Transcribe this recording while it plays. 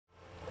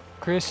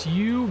Chris,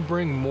 you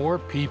bring more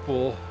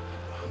people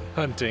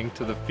hunting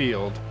to the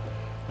field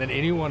than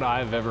anyone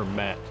I've ever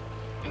met.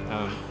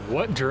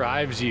 What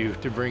drives you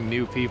to bring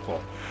new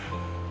people?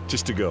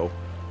 Just to go.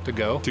 To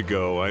go? To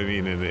go. I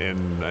mean,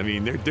 and I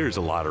mean, there's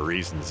a lot of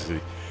reasons.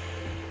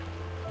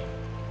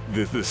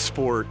 The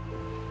sport,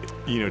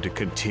 you know, to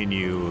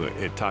continue,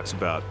 it talks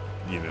about,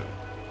 you know,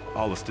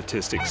 all the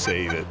statistics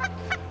say that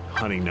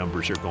hunting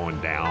numbers are going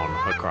down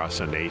across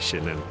the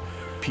nation, and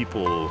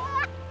people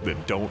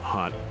that don't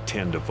hunt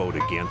tend to vote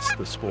against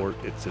the sport.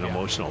 It's an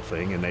emotional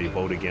thing, and they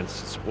vote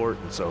against the sport,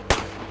 and so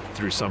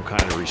through some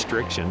kind of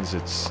restrictions,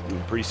 it's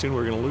pretty soon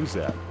we're going to lose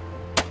that.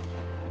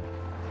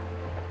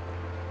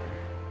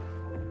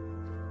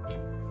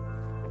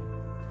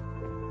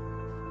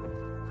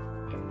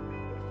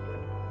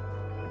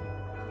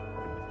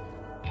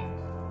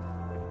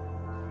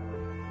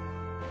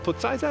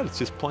 Besides that, it's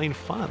just plain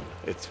fun.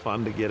 It's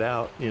fun to get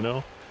out, you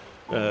know.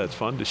 It's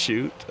fun to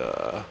shoot.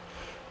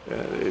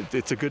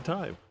 It's a good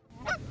time.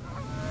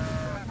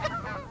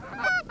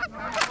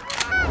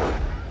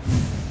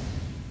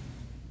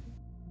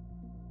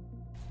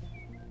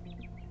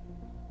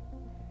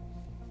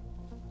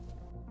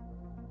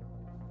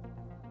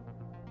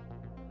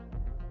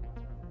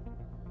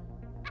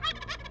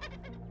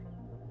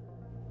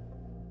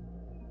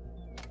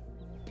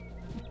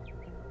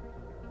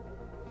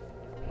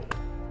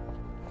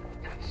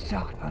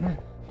 Shot, Hunter.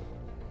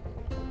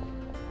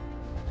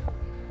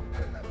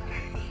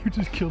 You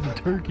just killed a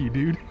turkey,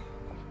 dude.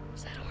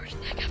 Was that a horse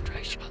neck after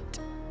I shot?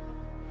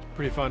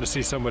 Pretty fun to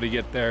see somebody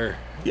get their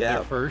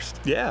first.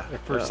 Yeah. Their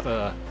first,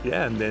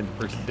 and then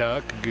first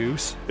duck,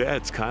 goose. Yeah,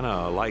 it's kind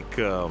of like,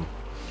 you know,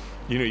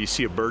 you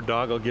see a bird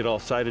dog will get all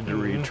excited to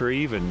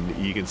retrieve, and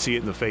you can see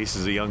it in the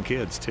faces of young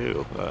kids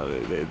too.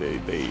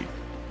 They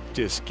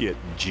just get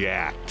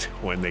jacked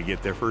when they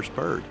get their first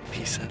bird.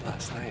 He said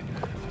last night,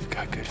 I've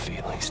got good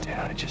feelings,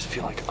 Dad. I just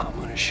feel like I'm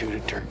gonna shoot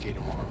a turkey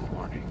tomorrow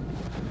morning.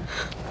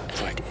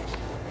 It's like,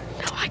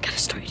 no, I got a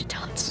story to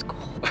tell at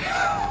school.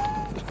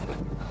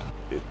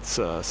 It's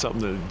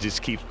something that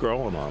just keeps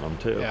growing on them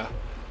too. Yeah.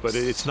 But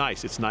it's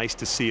nice. It's nice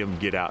to see them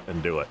get out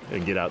and do it,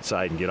 and get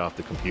outside and get off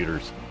the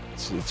computers.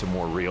 It's a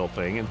more real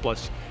thing, and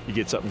plus you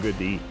get something good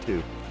to eat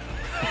too.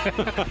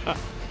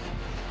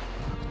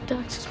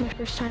 Ducks is my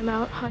first time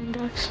out hunting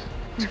ducks.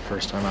 It's your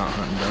first time out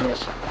hunting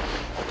ducks? Yep.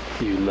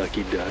 you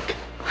lucky duck.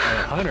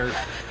 Hunter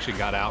actually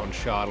got out and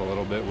shot a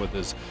little bit with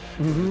his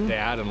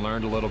dad and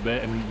learned a little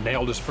bit and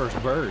nailed his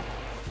first bird.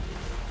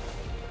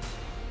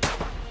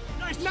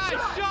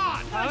 Nice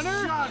shot,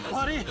 Hunter! Nice shot,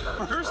 buddy.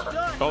 First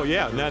duck. Oh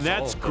yeah, now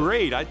that's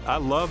great. I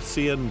love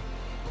seeing,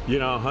 you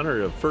know,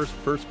 Hunter, a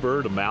first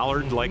bird, a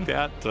mallard like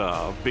that,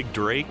 big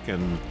drake,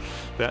 and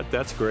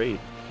that's great.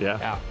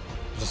 Yeah.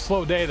 It was a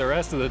slow day the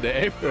rest of the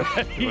day,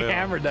 but he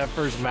hammered that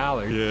first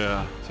mallard.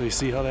 Yeah. So you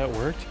see how that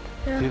worked?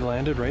 Yeah. He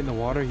landed right in the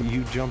water,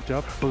 you jumped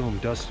up, boom,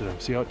 dusted him.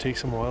 See how it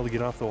takes him a while to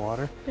get off the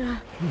water? Yeah.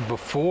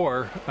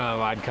 Before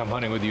I'd come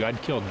hunting with you,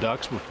 I'd killed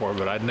ducks before,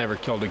 but I'd never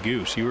killed a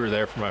goose. You were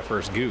there for my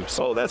first goose.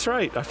 Oh, that's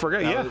right. I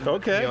forgot.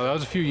 Okay. You know, that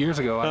was a few years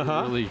ago.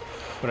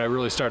 When I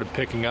really started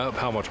picking up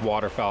how much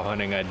waterfowl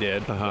hunting I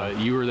did.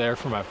 You were there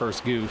for my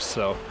first goose,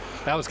 so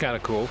that was kind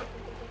of cool.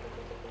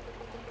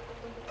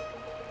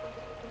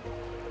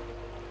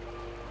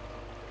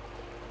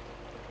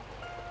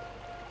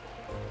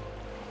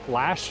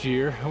 Last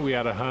year we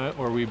had a hunt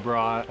where we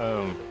brought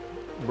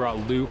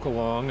Luke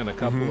along and a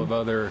couple of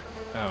other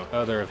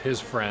of his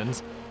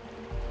friends.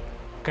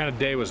 What kind of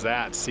day was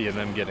that, seeing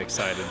them get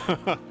excited?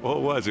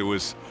 Well, it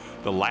was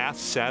the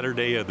last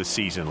Saturday of the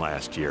season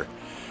last year,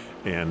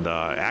 and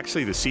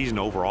actually the season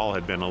overall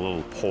had been a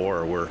little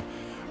poor.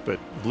 But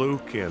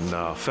Luke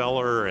and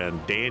Feller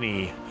and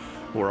Danny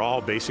were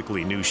all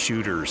basically new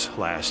shooters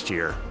last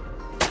year.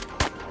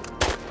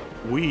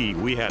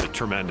 We had a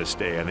tremendous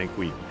day. I think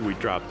we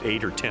dropped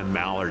 8 or 10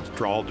 mallards,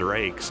 drawl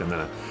drakes, and then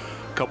a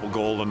couple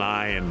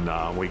goldeneye,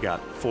 and we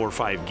got 4 or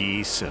 5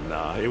 geese, and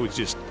it was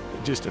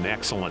just an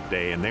excellent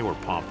day, and they were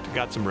pumped.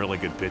 Got some really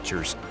good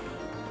pictures.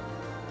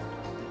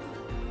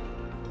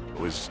 It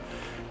was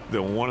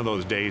one of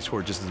those days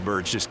where just the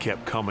birds just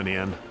kept coming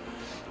in.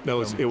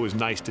 It was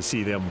nice to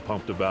see them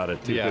pumped about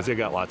it too, because they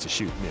got lots of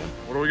shooting in.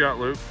 What do we got,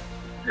 Luke?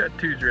 We got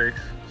 2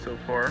 drakes so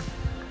far,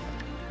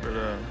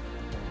 but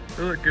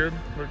they look good,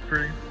 look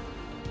pretty.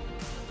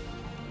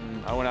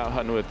 I went out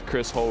hunting with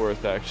Chris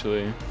Hoellwarth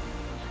actually,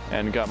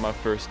 and got my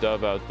first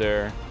dove out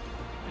there,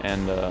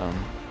 and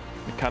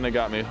it kind of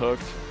got me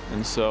hooked.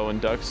 And so when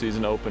duck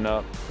season opened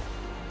up,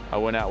 I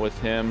went out with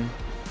him.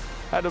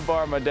 I had to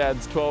borrow my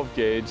dad's 12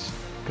 gauge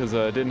because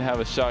I didn't have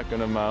a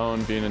shotgun of my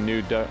own, being a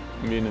new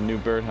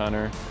bird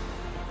hunter.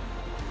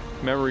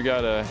 Remember, we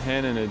got a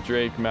hen and a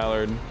drake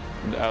mallard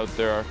out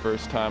there our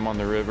first time on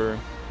the river.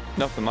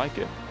 Nothing like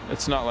it.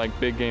 It's not like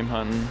big game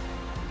hunting.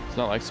 It's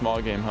not like small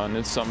game hunting.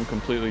 It's something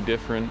completely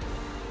different.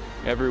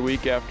 Every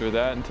week after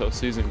that, until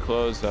season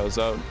closed, I was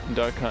out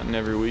duck hunting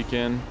every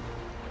weekend.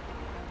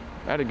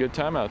 I had a good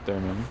time out there,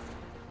 man.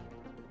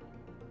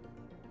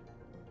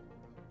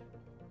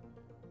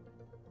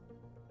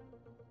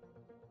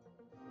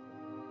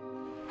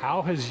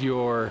 How has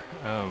your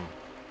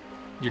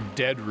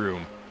dead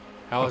room,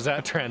 how has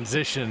that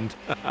transitioned?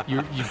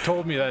 You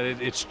told me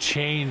that it's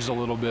changed a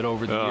little bit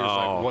over the years,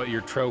 like what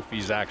your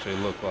trophies actually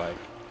look like.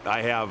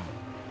 I have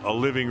a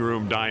living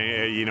room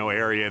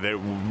area that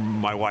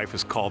my wife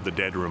has called the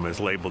dead room, has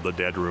labeled the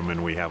dead room,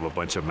 and we have a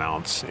bunch of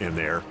mounts in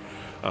there,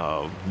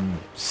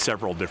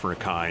 several different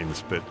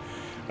kinds. But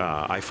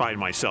I find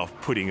myself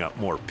putting up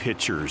more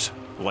pictures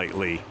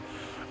lately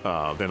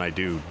than I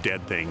do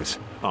dead things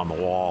on the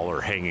wall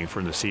or hanging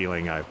from the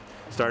ceiling. I've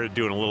started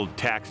doing a little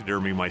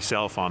taxidermy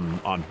myself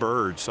on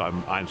birds.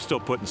 I'm still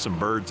putting some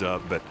birds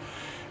up, but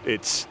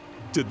it's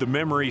the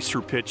memories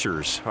through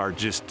pictures are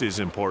just as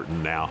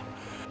important now.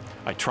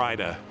 I try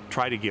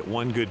to get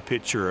one good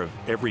picture of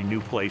every new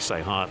place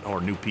I hunt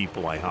or new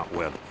people I hunt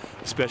with,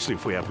 especially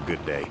if we have a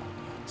good day.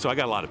 So I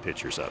got a lot of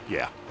pictures up,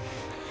 yeah.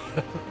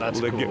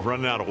 That's They're cool.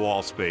 running out of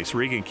wall space.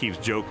 Regan keeps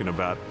joking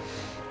about,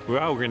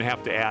 well, we're going to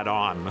have to add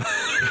on.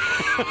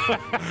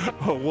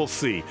 Oh, we'll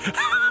see.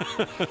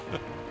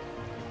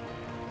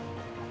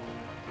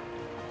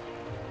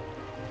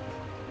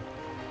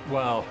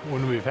 Well,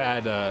 when we've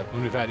had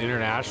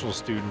international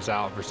students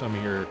out for some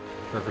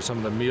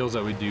of the meals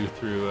that we do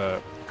through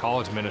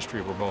college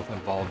ministry we're both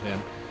involved in,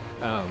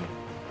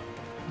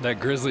 that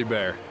grizzly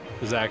bear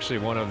is actually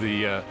one of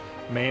the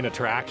main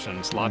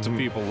attractions. Lots of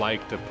people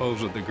like to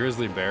pose with the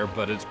grizzly bear,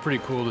 but it's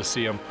pretty cool to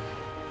see them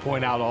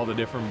point out all the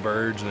different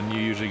birds, and you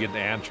usually get to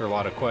answer a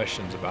lot of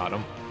questions about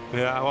them.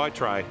 Yeah, well, I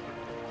try.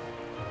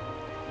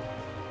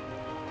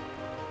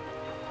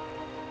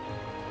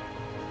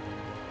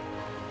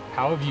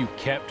 How have you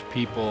kept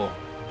people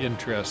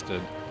interested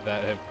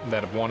that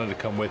have wanted to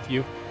come with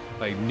you,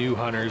 like new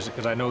hunters?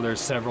 Because I know there's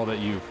several that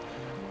you've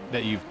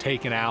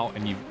taken out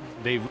and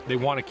they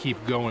want to keep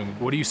going.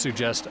 What do you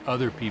suggest to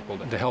other people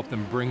to help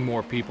them bring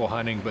more people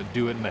hunting, but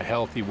do it in a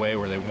healthy way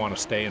where they want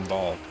to stay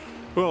involved?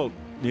 Well,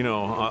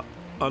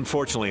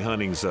 unfortunately,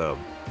 hunting's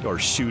or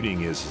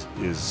shooting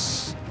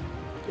is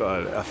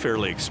a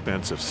fairly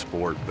expensive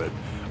sport, but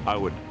I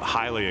would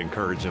highly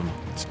encourage them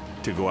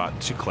to go out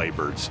to clay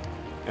birds.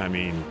 I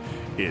mean,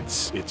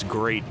 it's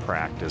great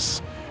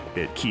practice.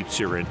 It keeps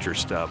your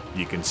interest up.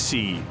 You can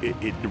see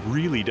it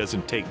really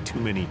doesn't take too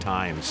many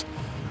times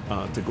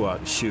to go out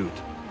and shoot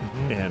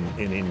and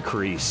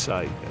increase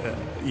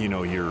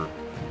your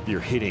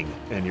hitting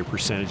and your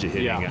percentage of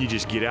hitting. Yeah. You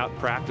just get out,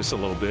 practice a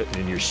little bit,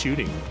 and you're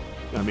shooting.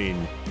 I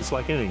mean, it's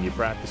like anything. You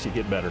practice, you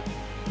get better.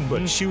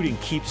 But shooting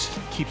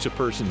keeps a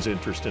person's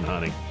interest in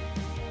hunting.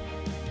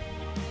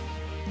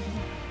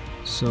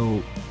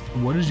 So,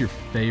 what is your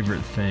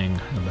favorite thing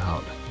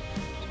about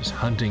just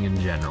hunting in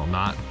general?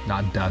 Not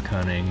duck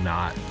hunting,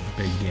 not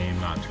big game,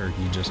 not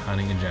turkey, just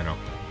hunting in general.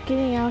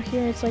 Getting out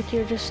here, it's like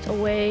you're just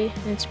away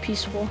and it's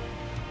peaceful.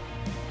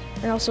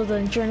 And also the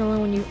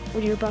adrenaline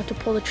when you're about to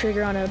pull the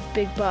trigger on a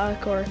big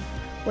buck or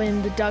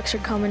when the ducks are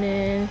coming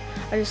in.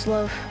 I just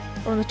love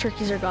when the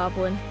turkeys are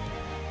gobbling.